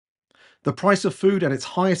The price of food at its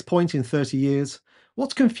highest point in 30 years.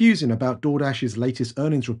 What's confusing about DoorDash's latest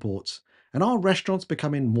earnings reports? And are restaurants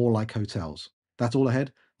becoming more like hotels? That's all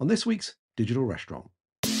ahead on this week's Digital Restaurant.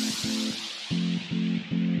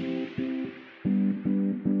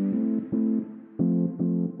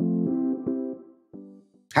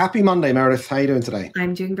 Happy Monday, Meredith. How are you doing today?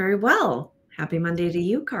 I'm doing very well. Happy Monday to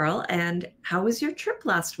you, Carl. And how was your trip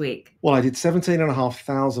last week? Well, I did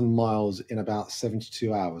 17,500 miles in about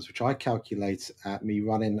 72 hours, which I calculate at me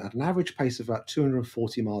running at an average pace of about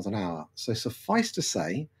 240 miles an hour. So suffice to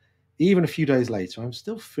say, even a few days later, I'm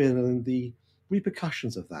still feeling the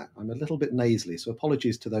repercussions of that. I'm a little bit nasally, so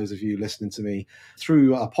apologies to those of you listening to me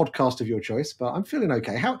through a podcast of your choice, but I'm feeling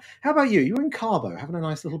okay. How about you? You were in Cabo, having a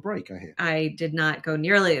nice little break, I hear. I did not go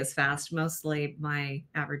nearly as fast. Mostly my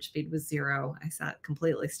average speed was 0. I sat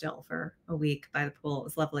completely still for a week by the pool. It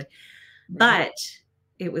was lovely. But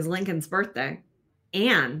it was Lincoln's birthday,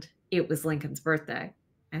 and it was Lincoln's birthday.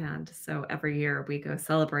 And so every year we go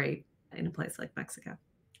celebrate in a place like Mexico.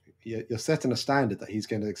 You're setting a standard that he's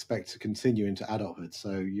going to expect to continue into adulthood.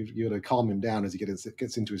 So you're going to calm him down as he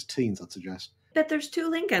gets into his teens, I'd suggest. But there's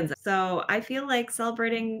 2 Lincolns. So I feel like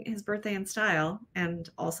celebrating his birthday in style,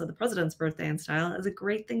 and also the president's birthday in style, is a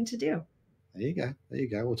great thing to do. There you go. There you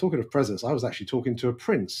go. Well, talking of presidents, I was actually talking to a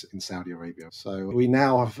prince in Saudi Arabia. So we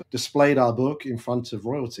now have displayed our book in front of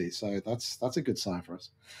royalty. So that's a good sign for us.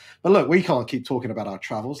 But look, we can't keep talking about our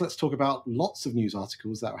travels. Let's talk about lots of news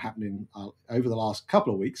articles that are happening over the last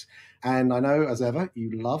couple of weeks. And I know, as ever,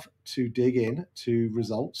 you love to dig in to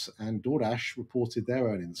results. And DoorDash reported their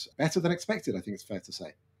earnings better than expected, I think it's fair to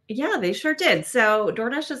say. Yeah, they sure did. So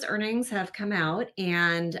DoorDash's earnings have come out,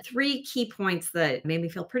 and 3 key points that made me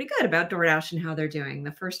feel pretty good about DoorDash and how they're doing.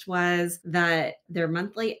 The first was that their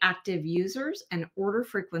monthly active users and order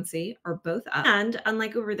frequency are both up. And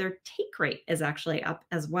unlike Uber, their take rate is actually up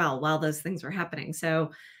as well while those things are happening.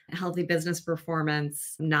 So healthy business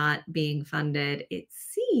performance not being funded, it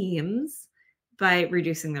seems, by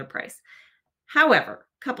reducing their price. However,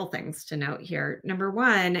 couple things to note here. Number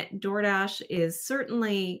one, DoorDash is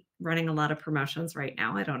certainly running a lot of promotions right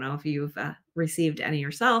now. I don't know if you've received any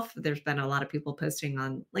yourself. There's been a lot of people posting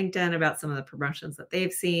on LinkedIn about some of the promotions that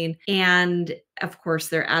they've seen. And of course,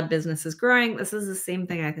 their ad business is growing. This is the same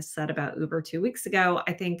thing I said about Uber 2 weeks ago.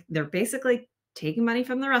 I think they're basically taking money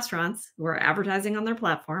from the restaurants who are advertising on their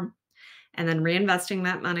platform and then reinvesting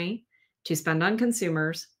that money to spend on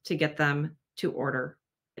consumers to get them to order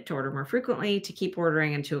more frequently, to keep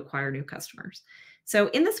ordering, and to acquire new customers. So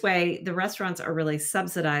in this way, the restaurants are really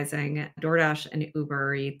subsidizing DoorDash and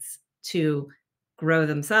Uber Eats to grow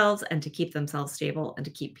themselves and to keep themselves stable and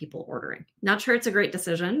to keep people ordering. Not sure it's a great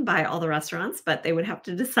decision by all the restaurants, but they would have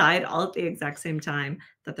to decide all at the exact same time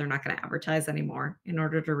that they're not going to advertise anymore in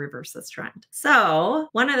order to reverse this trend. So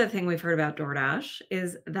one other thing we've heard about DoorDash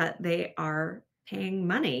is that they are paying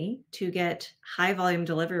money to get high volume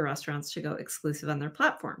delivery restaurants to go exclusive on their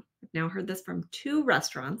platform. I've now heard this from 2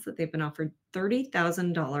 restaurants that they've been offered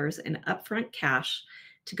 $30,000 in upfront cash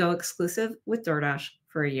to go exclusive with DoorDash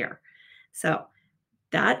for a year. So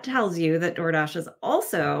that tells you that DoorDash is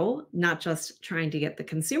also not just trying to get the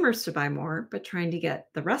consumers to buy more, but trying to get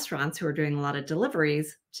the restaurants who are doing a lot of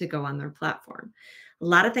deliveries to go on their platform. A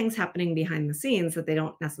lot of things happening behind the scenes that they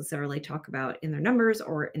don't necessarily talk about in their numbers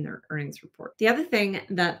or in their earnings report. The other thing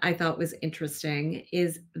that I thought was interesting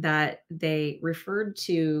is that they referred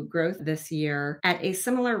to growth this year at a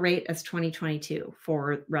similar rate as 2022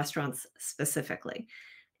 for restaurants specifically.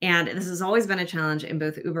 And this has always been a challenge in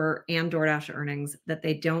both Uber and DoorDash earnings, that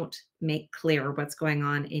they don't make clear what's going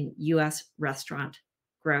on in US restaurant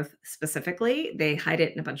growth specifically. They hide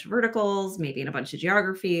it in a bunch of verticals, maybe in a bunch of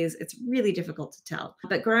geographies. It's really difficult to tell.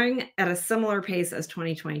 But growing at a similar pace as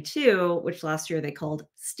 2022, which last year they called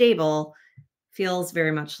stable, feels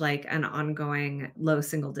very much like an ongoing low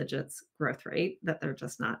single digits growth rate that they're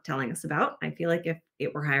just not telling us about. I feel like if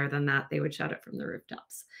it were higher than that, they would shout it from the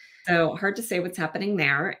rooftops. So hard to say what's happening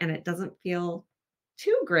there. And it doesn't feel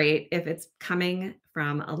too great if it's coming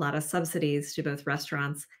from a lot of subsidies to both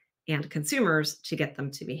restaurants and consumers to get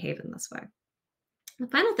them to behave in this way. The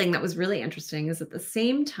final thing that was really interesting is at the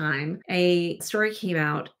same time, a story came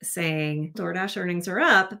out saying DoorDash earnings are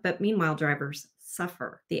up, but meanwhile, drivers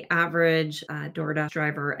suffer. The average DoorDash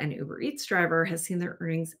driver and Uber Eats driver has seen their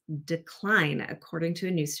earnings decline, according to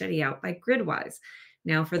a new study out by Gridwise.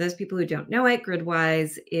 Now, for those people who don't know it,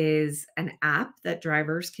 Gridwise is an app that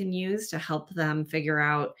drivers can use to help them figure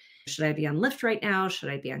out, should I be on Lyft right now? Should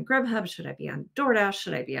I be on Grubhub? Should I be on DoorDash?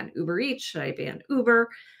 Should I be on Uber Eats? Should I be on Uber?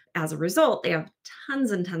 as a result, they have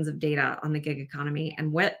tons and tons of data on the gig economy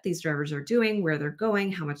and what these drivers are doing, where they're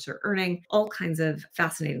going, how much they're earning, all kinds of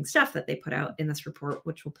fascinating stuff that they put out in this report,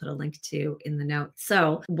 which we'll put a link to in the notes.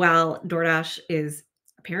 So while DoorDash is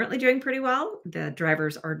apparently doing pretty well, the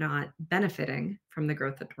drivers are not benefiting from the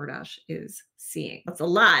growth that DoorDash is seeing. That's a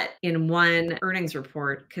lot in one earnings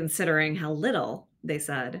report, considering how little they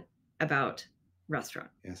said about restaurant.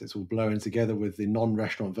 Yes, it's all blurring together with the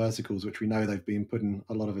non-restaurant verticals, which we know they've been putting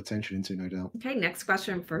a lot of attention into, no doubt. Okay, next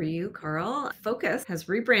question for you, Carl. Focus has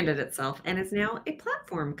rebranded itself and is now a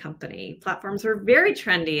platform company. Platforms are very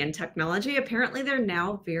trendy in technology. Apparently, they're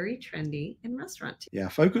now very trendy in restaurant too. Yeah,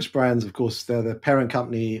 Focus Brands, of course, they're the parent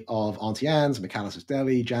company of Auntie Anne's, McAllister's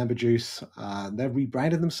Deli, Jamba Juice. They've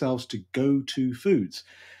rebranded themselves to Go-To Foods.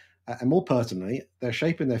 And more pertinently, they're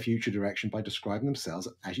shaping their future direction by describing themselves,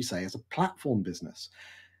 as you say, as a platform business.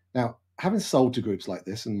 Now, having sold to groups like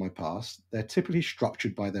this in my past, they're typically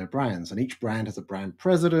structured by their brands, and each brand has a brand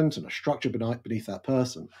president and a structure beneath that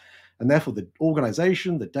person. And therefore, the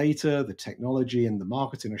organization, the data, the technology, and the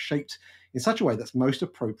marketing are shaped in such a way that's most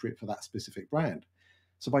appropriate for that specific brand.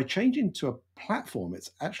 So by changing to a platform,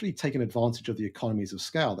 it's actually taken advantage of the economies of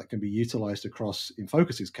scale that can be utilized across, in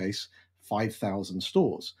Focus's case, 5,000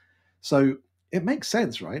 stores. So it makes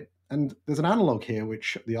sense, right? And there's an analog here,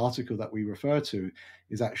 which the article that we refer to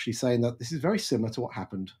is actually saying that this is very similar to what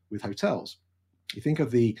happened with hotels. You think of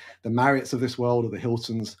the Marriotts of this world or the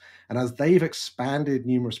Hiltons, and as they've expanded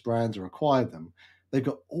numerous brands or acquired them, they've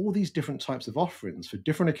got all these different types of offerings for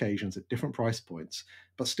different occasions at different price points,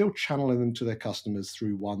 but still channeling them to their customers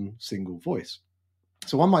through one single voice.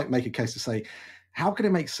 So one might make a case to say, how can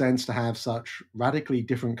it make sense to have such radically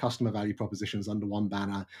different customer value propositions under one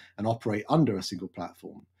banner and operate under a single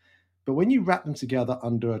platform? But when you wrap them together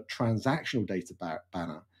under a transactional data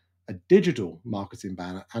banner, a digital marketing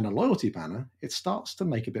banner, and a loyalty banner, it starts to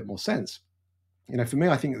make a bit more sense. For me,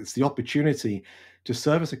 I think it's the opportunity to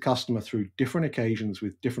service a customer through different occasions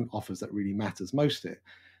with different offers that really matters most here.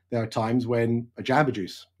 There are times when a Jamba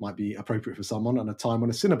Juice might be appropriate for someone and a time when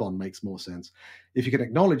a Cinnabon makes more sense. If you can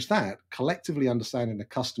acknowledge that, collectively understanding the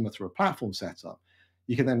customer through a platform setup,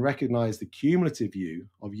 you can then recognize the cumulative view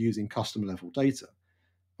of using customer level data.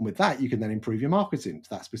 And with that, you can then improve your marketing to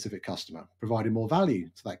that specific customer, providing more value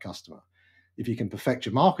to that customer. If you can perfect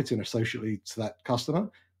your marketing associately to that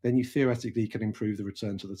customer, then you theoretically can improve the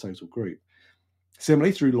return to the total group.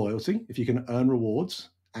 Similarly, through loyalty, if you can earn rewards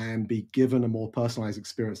and be given a more personalized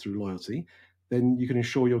experience through loyalty, then you can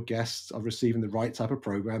ensure your guests are receiving the right type of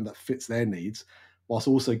program that fits their needs, whilst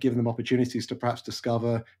also giving them opportunities to perhaps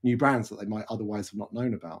discover new brands that they might otherwise have not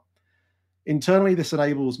known about. Internally, this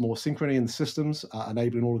enables more synchrony in the systems,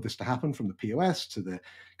 enabling all of this to happen from the POS to the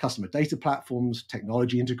customer data platforms.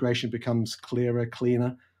 Technology integration becomes clearer,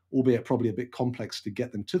 cleaner, albeit probably a bit complex to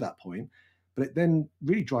get them to that point. But it then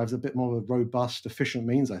really drives a bit more of a robust, efficient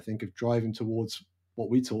means, I think, of driving towards what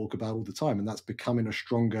we talk about all the time, and that's becoming a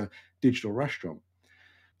stronger digital restaurant.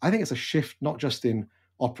 I think it's a shift not just in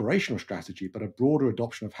operational strategy, but a broader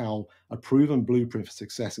adoption of how a proven blueprint for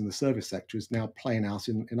success in the service sector is now playing out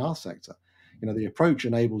in our sector. The approach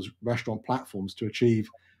enables restaurant platforms to achieve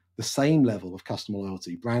the same level of customer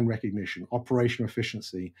loyalty, brand recognition, operational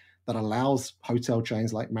efficiency that allows hotel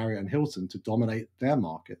chains like Marriott and Hilton to dominate their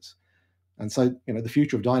markets. And so, the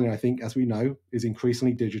future of dining, I think, as we know, is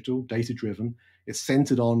increasingly digital, data-driven. It's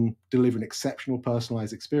centered on delivering exceptional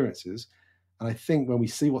personalized experiences. And I think when we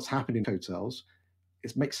see what's happening in hotels,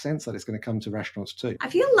 it makes sense that it's going to come to restaurants too. I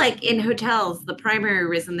feel like in hotels, the primary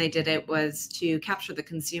reason they did it was to capture the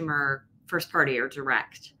consumer first party or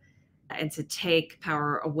direct, and to take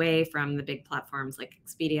power away from the big platforms like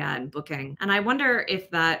Expedia and Booking. And I wonder if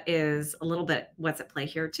that is a little bit what's at play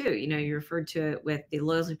here too. You referred to it with the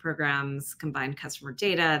loyalty programs, combined customer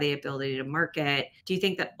data, the ability to market. Do you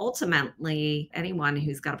think that ultimately anyone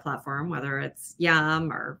who's got a platform, whether it's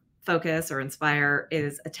Yum or Focus or Inspire,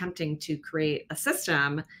 is attempting to create a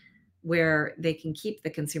system where they can keep the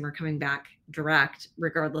consumer coming back direct,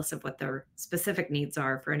 regardless of what their specific needs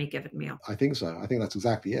are for any given meal? I think so. I think that's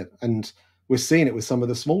exactly it. And we're seeing it with some of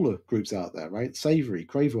the smaller groups out there, right? Savory,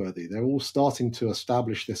 Craveworthy, they're all starting to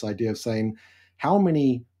establish this idea of saying, how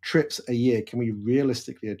many trips a year can we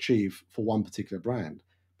realistically achieve for one particular brand?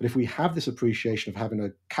 But if we have this appreciation of having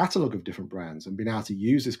a catalog of different brands and being able to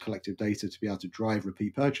use this collective data to be able to drive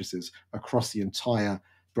repeat purchases across the entire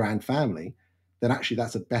brand family, then actually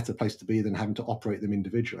that's a better place to be than having to operate them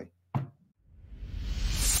individually.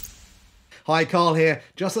 Hi, Carl here.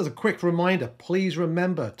 Just as a quick reminder, please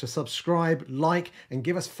remember to subscribe, like, and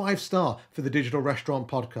give us 5-star for the Digital Restaurant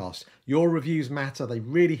Podcast. Your reviews matter. They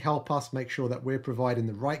really help us make sure that we're providing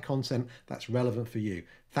the right content that's relevant for you.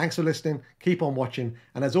 Thanks for listening. Keep on watching.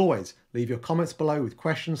 And as always, leave your comments below with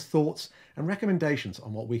questions, thoughts, and recommendations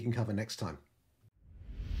on what we can cover next time.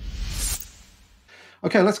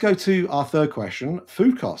 Okay, let's go to our third question.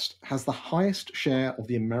 Food cost has the highest share of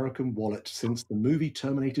the American wallet since the movie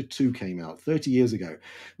Terminator 2 came out 30 years ago.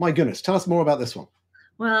 My goodness, tell us more about this one.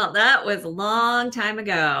 Well, that was a long time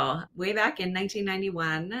ago. Way back in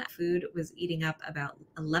 1991, food was eating up about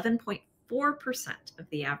 11.4% of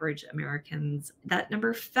the average Americans. That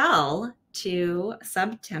number fell to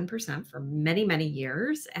sub 10% for many, many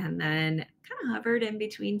years, and then kind of hovered in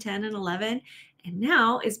between 10 and 11, and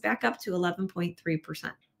now is back up to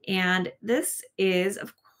 11.3%. And this is,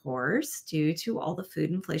 of course, due to all the food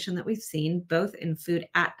inflation that we've seen, both in food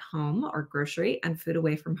at home or grocery and food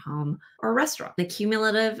away from home or restaurant. The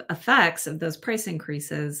cumulative effects of those price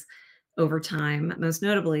increases over time, most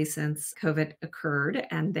notably since COVID occurred,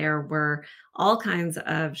 and there were all kinds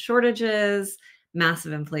of shortages,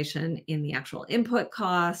 massive inflation in the actual input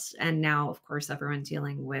costs, and now, of course, everyone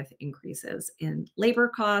dealing with increases in labor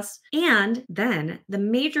costs. And then the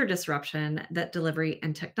major disruption that delivery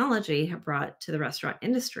and technology have brought to the restaurant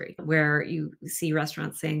industry, where you see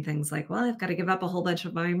restaurants saying things like, well, I've got to give up a whole bunch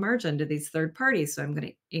of my margin to these third parties, so I'm going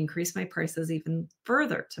to increase my prices even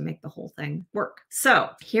further to make the whole thing work. So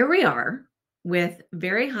here we are with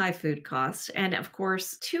very high food costs. And of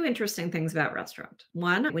course, two interesting things about restaurant.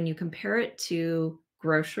 One, when you compare it to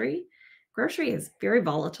grocery is very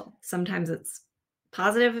volatile. Sometimes it's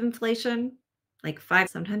positive inflation, like 5,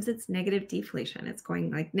 sometimes it's negative deflation. It's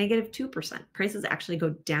going like negative 2%. Prices actually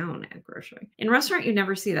go down at grocery. In restaurant, you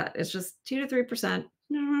never see that. It's just 2 to 3%,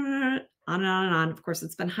 on and on and on. Of course,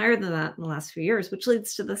 it's been higher than that in the last few years, which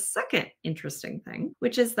leads to the second interesting thing,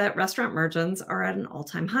 which is that restaurant margins are at an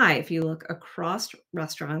all-time high. If you look across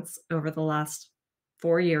restaurants over the last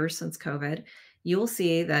 4 years since COVID, you'll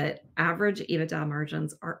see that average EBITDA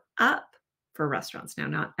margins are up for restaurants. Now,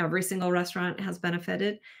 not every single restaurant has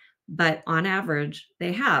benefited, but on average,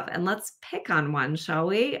 they have. And let's pick on one, shall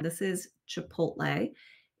we? This is Chipotle.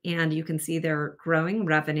 And you can see their growing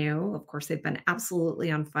revenue. Of course, they've been absolutely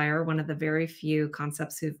on fire. One of the very few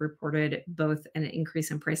concepts who've reported both an increase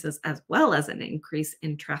in prices as well as an increase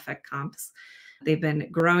in traffic comps. They've been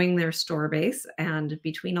growing their store base, and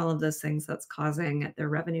between all of those things, that's causing their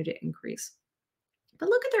revenue to increase. But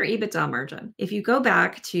look at their EBITDA margin. If you go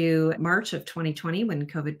back to March of 2020, when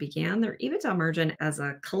COVID began, their EBITDA margin as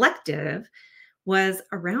a collective was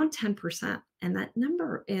around 10%. And that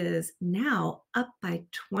number is now up by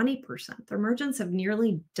 20%. Their margins have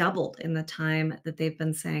nearly doubled in the time that they've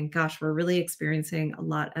been saying, gosh, we're really experiencing a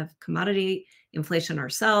lot of commodity inflation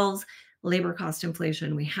ourselves, labor cost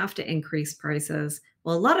inflation. We have to increase prices.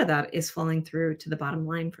 Well, a lot of that is falling through to the bottom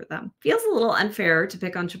line for them. Feels a little unfair to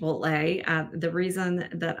pick on Chipotle. The reason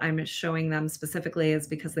that I'm showing them specifically is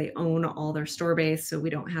because they own all their store base, so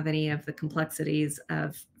we don't have any of the complexities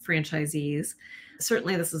of franchisees.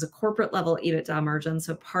 Certainly, this is a corporate level EBITDA margin,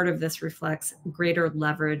 so part of this reflects greater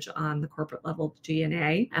leverage on the corporate level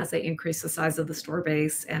G&A as they increase the size of the store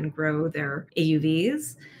base and grow their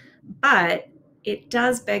AUVs. But it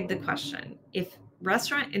does beg the question, if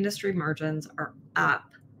restaurant industry margins are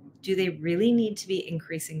up, do they really need to be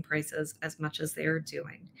increasing prices as much as they are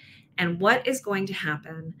doing? And what is going to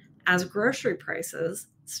happen as grocery prices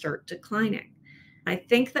start declining? I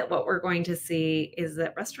think that what we're going to see is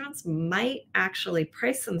that restaurants might actually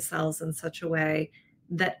price themselves in such a way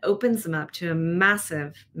that opens them up to a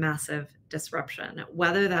massive, massive disruption,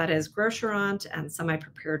 whether that is grocerant and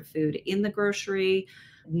semi-prepared food in the grocery,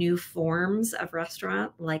 new forms of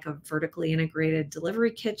restaurant like a vertically integrated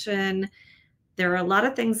delivery kitchen. There are a lot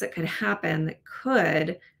of things that could happen that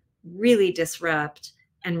could really disrupt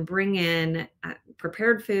and bring in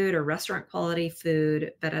prepared food or restaurant quality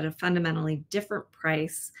food, but at a fundamentally different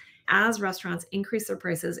price. As restaurants increase their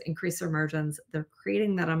prices, increase their margins, they're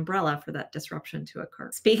creating that umbrella for that disruption to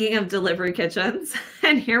occur. Speaking of delivery kitchens,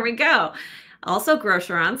 and here we go. Also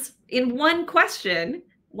grocerants, in one question,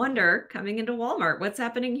 Wonder coming into Walmart. What's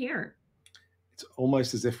happening here? It's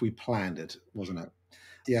almost as if we planned it, wasn't it?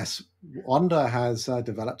 Yes, Wanda has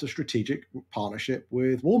developed a strategic partnership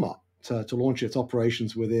with Walmart to launch its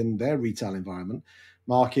operations within their retail environment,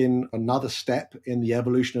 marking another step in the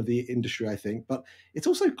evolution of the industry, I think. But it's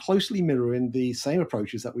also closely mirroring the same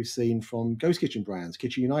approaches that we've seen from ghost kitchen brands,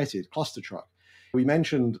 Kitchen United, Cluster Truck. We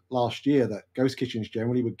mentioned last year that ghost kitchens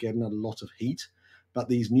generally were getting a lot of heat but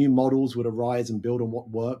these new models would arise and build on what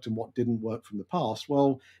worked and what didn't work from the past.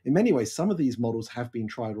 Well, in many ways, some of these models have been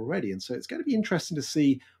tried already. And so it's going to be interesting to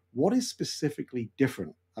see what is specifically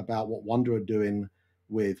different about what Wanda are doing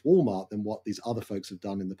with Walmart than what these other folks have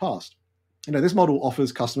done in the past. This model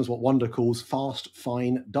offers customers what Wanda calls fast,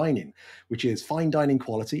 fine dining, which is fine dining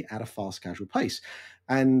quality at a fast, casual pace.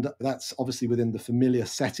 And that's obviously within the familiar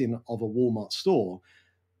setting of a Walmart store.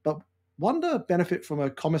 But Wanda benefit from a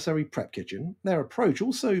commissary prep kitchen. Their approach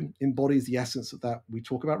also embodies the essence of that we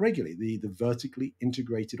talk about regularly, the vertically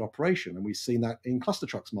integrated operation. And we've seen that in Cluster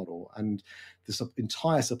Truck's model. And this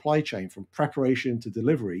entire supply chain from preparation to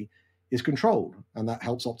delivery is controlled, and that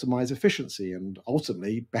helps optimize efficiency and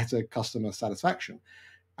ultimately better customer satisfaction.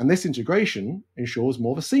 And this integration ensures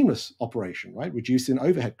more of a seamless operation, right? Reducing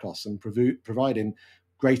overhead costs and providing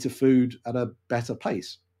greater food at a better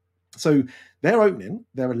pace. So they're opening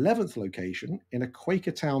their 11th location in a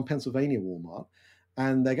Quakertown, Pennsylvania Walmart,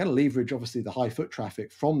 and they're going to leverage, obviously, the high foot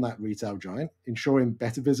traffic from that retail giant, ensuring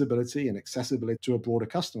better visibility and accessibility to a broader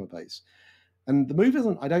customer base. And the move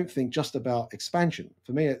isn't, I don't think, just about expansion.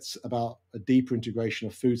 For me, it's about a deeper integration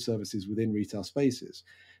of food services within retail spaces.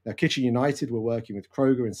 Now, Kitchen United were working with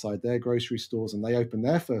Kroger inside their grocery stores, and they opened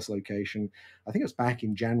their first location, I think it was back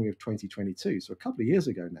in January of 2022, so a couple of years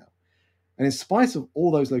ago now. And in spite of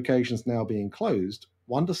all those locations now being closed,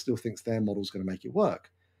 Wanda still thinks their model is going to make it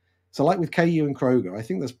work. So like with KU and Kroger, I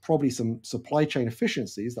think there's probably some supply chain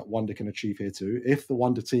efficiencies that Wanda can achieve here too, if the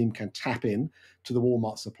Wanda team can tap in to the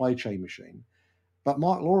Walmart supply chain machine. But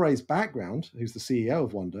Mark Lauray's background, who's the CEO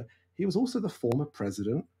of Wanda, he was also the former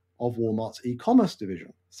president of Walmart's e-commerce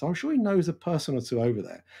division. So I'm sure he knows a person or two over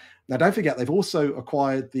there. Now, don't forget, they've also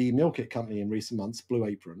acquired the meal kit company in recent months, Blue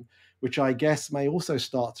Apron, which I guess may also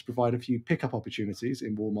start to provide a few pickup opportunities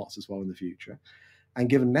in Walmarts as well in the future. And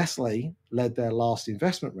given Nestle led their last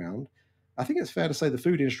investment round, I think it's fair to say the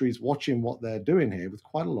food industry is watching what they're doing here with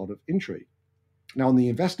quite a lot of intrigue. Now, on the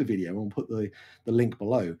investor video, we'll put the link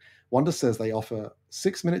below, Wanda says they offer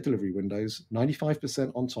 6-minute delivery windows,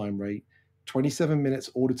 95% on-time rate, 27 minutes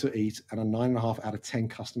order to eat, and a 9.5 out of 10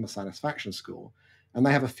 customer satisfaction score. And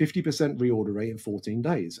they have a 50% reorder rate in 14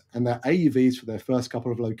 days. And their AUVs for their first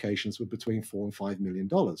couple of locations were between $4 and $5 million,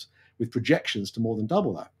 with projections to more than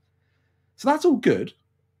double that. So that's all good.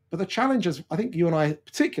 But the challenge, as I think you and I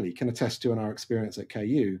particularly can attest to in our experience at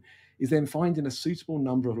KU, is then finding a suitable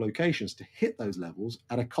number of locations to hit those levels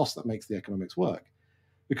at a cost that makes the economics work.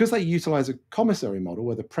 Because they utilize a commissary model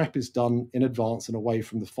where the prep is done in advance and away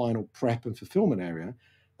from the final prep and fulfillment area,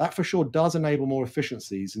 that for sure does enable more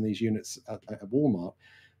efficiencies in these units at Walmart.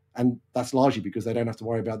 And that's largely because they don't have to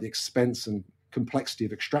worry about the expense and complexity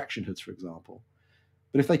of extraction hoods, for example.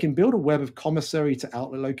 But if they can build a web of commissary to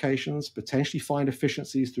outlet locations, potentially find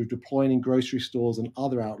efficiencies through deploying in grocery stores and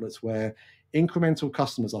other outlets where incremental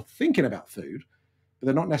customers are thinking about food, but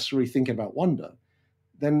they're not necessarily thinking about Wanda,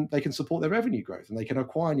 then they can support their revenue growth and they can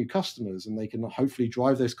acquire new customers and they can hopefully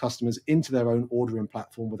drive those customers into their own ordering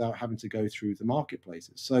platform without having to go through the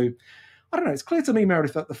marketplaces. So I don't know, it's clear to me,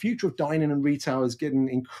 Meredith, that the future of dining and retail is getting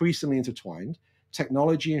increasingly intertwined.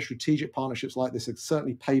 Technology and strategic partnerships like this are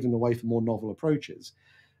certainly paving the way for more novel approaches.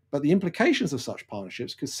 But the implications of such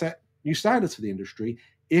partnerships could set new standards for the industry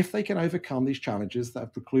if they can overcome these challenges that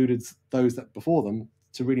have precluded those that before them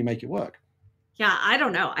to really make it work. Yeah, I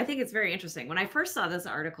don't know. I think it's very interesting. When I first saw this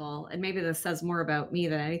article, and maybe this says more about me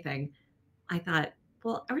than anything, I thought,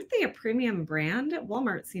 well, aren't they a premium brand?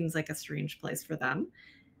 Walmart seems like a strange place for them.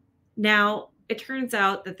 Now, it turns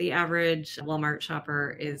out that the average Walmart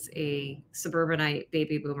shopper is a suburbanite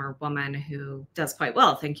baby boomer woman who does quite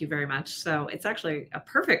well. Thank you very much. So it's actually a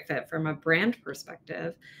perfect fit from a brand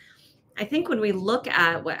perspective. I think when we look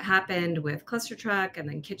at what happened with Cluster Truck and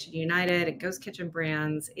then Kitchen United and Ghost Kitchen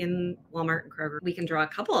brands in Walmart and Kroger, we can draw a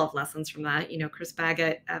couple of lessons from that. You know, Chris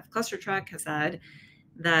Baggett of Cluster Truck has said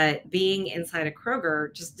that being inside a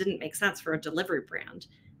Kroger just didn't make sense for a delivery brand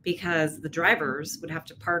because the drivers would have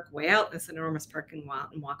to park way out in this enormous parking lot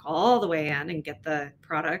and walk all the way in and get the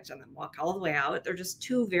product and then walk all the way out. They're just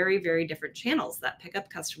two very, very different channels, that pickup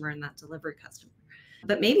customer and that delivery customer.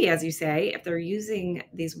 But maybe, as you say, if they're using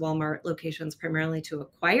these Walmart locations primarily to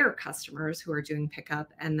acquire customers who are doing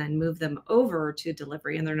pickup and then move them over to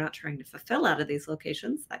delivery, and they're not trying to fulfill out of these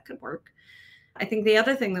locations, that could work. I think the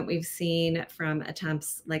other thing that we've seen from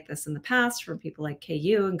attempts like this in the past from people like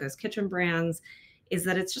KU and Ghost Kitchen brands is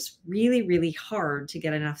that it's just really, really hard to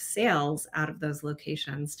get enough sales out of those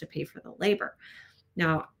locations to pay for the labor.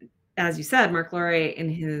 Now, As you said, Mark Lorre in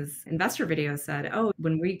his investor video said, oh,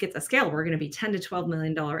 when we get to scale, we're going to be $10 to $12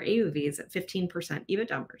 million AUVs at 15% EBITDA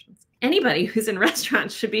margins. Anybody who's in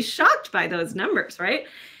restaurants should be shocked by those numbers, right?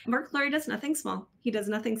 Mark Lorre does nothing small. He does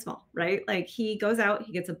nothing small, right? Like he goes out,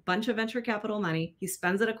 he gets a bunch of venture capital money, he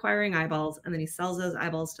spends it acquiring eyeballs, and then he sells those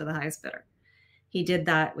eyeballs to the highest bidder. He did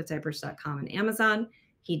that with diapers.com and Amazon.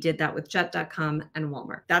 He did that with jet.com and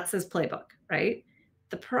Walmart. That's his playbook, right?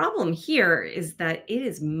 The problem here is that it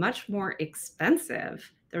is much more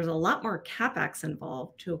expensive. There's a lot more CapEx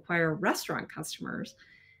involved to acquire restaurant customers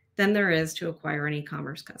than there is to acquire an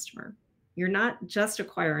e-commerce customer. You're not just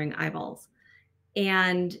acquiring eyeballs.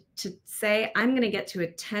 And to say, I'm going to get to a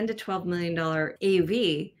 $10 to $12 million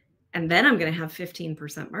AUV, and then I'm going to have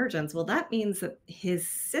 15% margins. Well, that means that his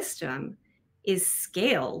system is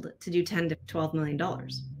scaled to do $10 to $12 million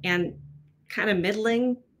and kind of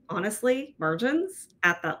middling, honestly, margins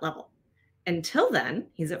at that level. Until then,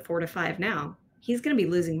 he's at 4 to 5 now. He's going to be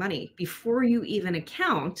losing money before you even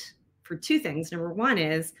account for two things. Number one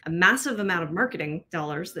is a massive amount of marketing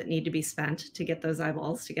dollars that need to be spent to get those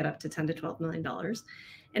eyeballs to get up to $10 to $12 million.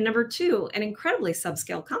 And number two, an incredibly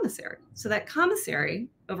subscale commissary. So that commissary,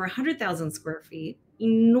 over 100,000 square feet,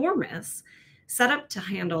 enormous, set up to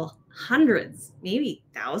handle hundreds, maybe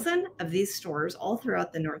 1,000 of these stores all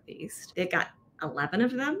throughout the Northeast. They've got 11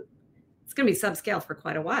 of them. It's going to be subscale for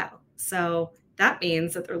quite a while. So that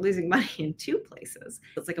means that they're losing money in two places.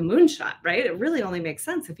 It's like a moonshot, right? It really only makes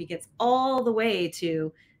sense if he gets all the way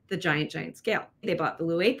to the giant scale. They bought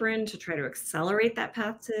Blue Apron to try to accelerate that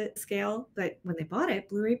path to scale. But when they bought it,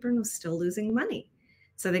 Blue Apron was still losing money.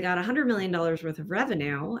 So they got $100 million worth of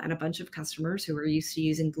revenue and a bunch of customers who were used to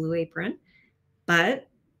using Blue Apron. But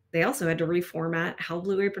they also had to reformat how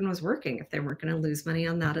Blue Apron was working if they weren't going to lose money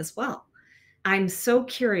on that as well. I'm so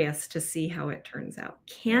curious to see how it turns out.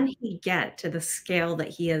 Can he get to the scale that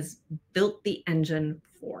he has built the engine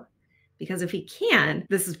for? Because if he can,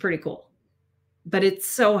 this is pretty cool. But it's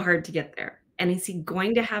so hard to get there. And is he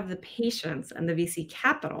going to have the patience and the VC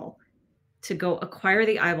capital to go acquire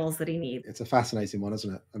the eyeballs that he needs? It's a fascinating one,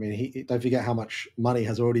 isn't it? I mean, don't forget how much money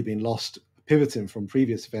has already been lost pivoting from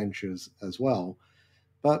previous ventures as well.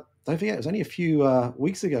 But don't forget, it was only a few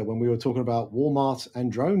weeks ago when we were talking about Walmart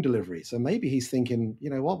and drone delivery. So maybe he's thinking,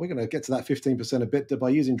 you know what, we're going to get to that 15% EBITDA by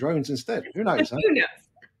using drones instead. Who knows? Huh? Who knows?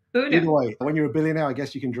 Who knows? Either way, when you're a billionaire, I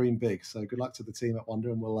guess you can dream big. So good luck to the team at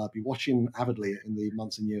Wanda, and we'll be watching avidly in the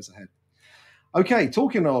months and years ahead. Okay,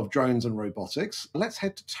 talking of drones and robotics, let's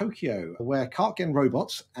head to Tokyo, where Cartgen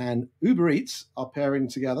Robots and Uber Eats are pairing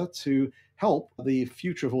together to help the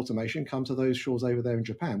future of automation come to those shores over there in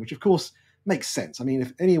Japan, which of course makes sense. I mean,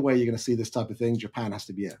 if any way you're going to see this type of thing, Japan has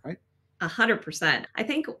to be it, right? 100%. I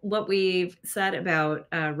think what we've said about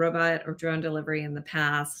robot or drone delivery in the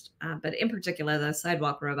past, but in particular the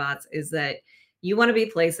sidewalk robots, is that you want to be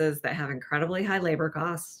places that have incredibly high labor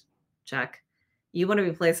costs, check. You want to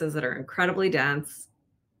be places that are incredibly dense,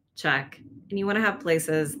 check. And you want to have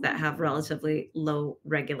places that have relatively low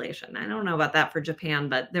regulation. I don't know about that for Japan,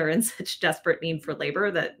 but they're in such desperate need for labor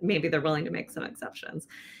that maybe they're willing to make some exceptions.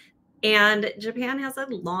 And Japan has a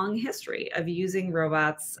long history of using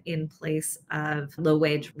robots in place of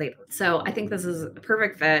low-wage labor. So I think this is a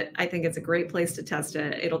perfect fit. I think it's a great place to test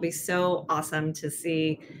it. It'll be so awesome to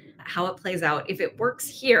see how it plays out. If it works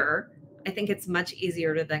here, I think it's much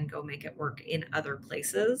easier to then go make it work in other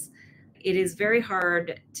places. It is very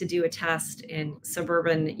hard to do a test in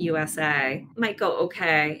suburban USA. It might go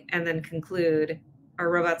okay and then conclude, are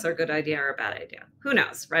robots a good idea or a bad idea? Who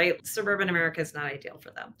knows, right? Suburban America is not ideal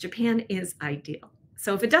for them. Japan is ideal.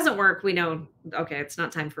 So if it doesn't work, we know, okay, it's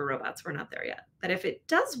not time for robots. We're not there yet. But if it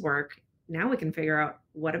does work, now we can figure out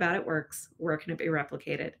what about it works, where can it be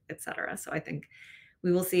replicated, et cetera. So I think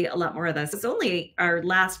we will see a lot more of this. It's only our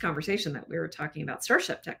last conversation that we were talking about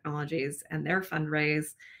Starship Technologies and their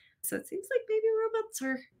fundraise. So it seems like maybe robots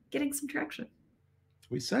are getting some traction.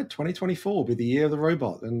 We said 2024 will be the year of the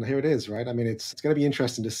robot, and here it is, right? I mean, it's going to be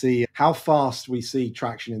interesting to see how fast we see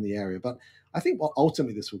traction in the area. But I think what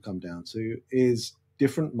ultimately this will come down to is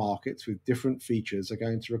different markets with different features are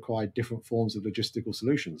going to require different forms of logistical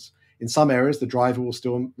solutions. In some areas, the driver will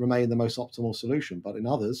still remain the most optimal solution, but in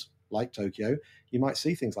others, like Tokyo, you might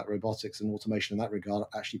see things like robotics and automation in that regard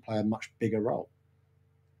actually play a much bigger role.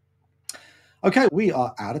 Okay, we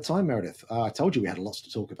are out of time, Meredith. I told you we had lots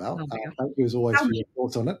to talk about. Oh my gosh. Thank you as always for your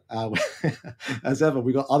thoughts on it. As ever,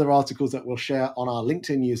 we've got other articles that we'll share on our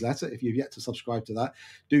LinkedIn newsletter. If you've yet to subscribe to that,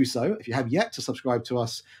 do so. If you have yet to subscribe to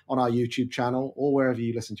us on our YouTube channel or wherever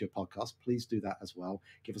you listen to your podcast, please do that as well.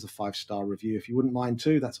 Give us a 5-star review if you wouldn't mind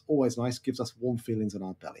too. That's always nice. Gives us warm feelings in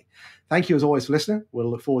our belly. Thank you as always for listening.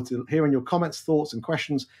 We'll look forward to hearing your comments, thoughts, and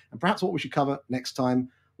questions, and perhaps what we should cover next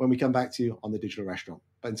time when we come back to you on The Digital Restaurant.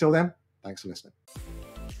 But until then, thanks for listening.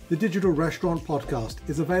 The Digital Restaurant Podcast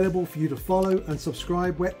is available for you to follow and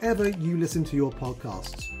subscribe wherever you listen to your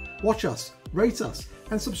podcasts. Watch us, rate us,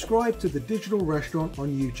 and subscribe to The Digital Restaurant on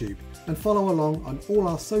YouTube, and follow along on all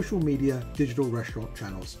our social media digital restaurant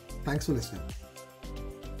channels. Thanks for listening.